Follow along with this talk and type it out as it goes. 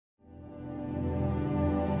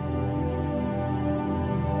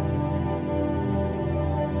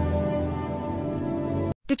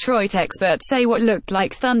Detroit experts say what looked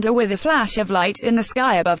like thunder with a flash of light in the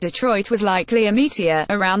sky above Detroit was likely a meteor.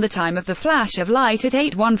 Around the time of the flash of light at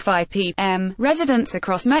 8:15 p.m., residents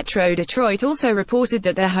across Metro Detroit also reported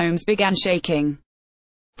that their homes began shaking.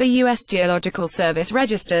 The U.S. Geological Service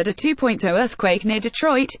registered a 2.0 earthquake near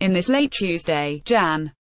Detroit in this late Tuesday,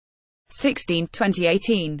 Jan. 16,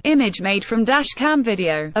 2018. Image made from dashcam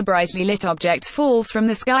video. A brightly lit object falls from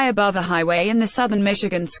the sky above a highway in the southern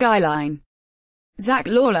Michigan skyline. Zach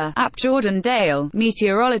Lawler, App Jordan Dale,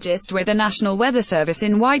 meteorologist with the National Weather Service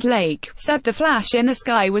in White Lake, said the flash in the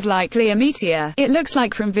sky was likely a meteor. "It looks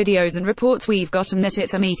like from videos and reports we've gotten that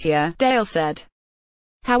it's a meteor," Dale said.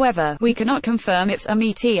 "However, we cannot confirm it's a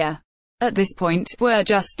meteor. At this point, we're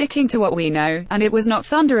just sticking to what we know, and it was not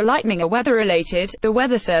thunder or lightning or weather-related." The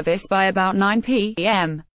Weather Service, by about 9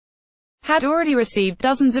 p.m., had already received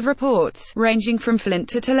dozens of reports, ranging from Flint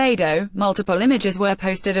to Toledo. Multiple images were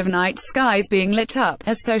posted of night skies being lit up,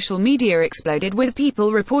 as social media exploded with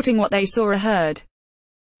people reporting what they saw or heard.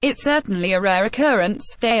 "It's certainly a rare occurrence,"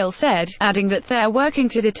 Dale said, adding that they're working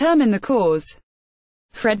to determine the cause.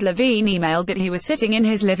 Fred Levine emailed that he was sitting in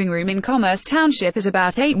his living room in Commerce Township at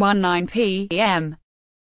about 8:19 p.m.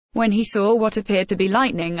 when he saw what appeared to be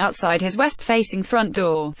lightning outside his west-facing front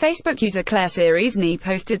door. Facebook user Claire Series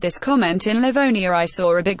posted this comment in Livonia: "I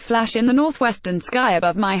saw a big flash in the northwestern sky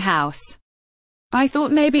above my house. I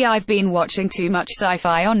thought maybe I've been watching too much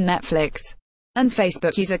sci-fi on Netflix." And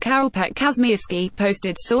Facebook user Carol Peck Kazmierski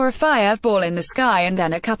posted, "Saw a fireball in the sky and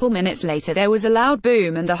then a couple minutes later there was a loud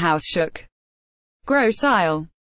boom and the house shook." Gross Isle.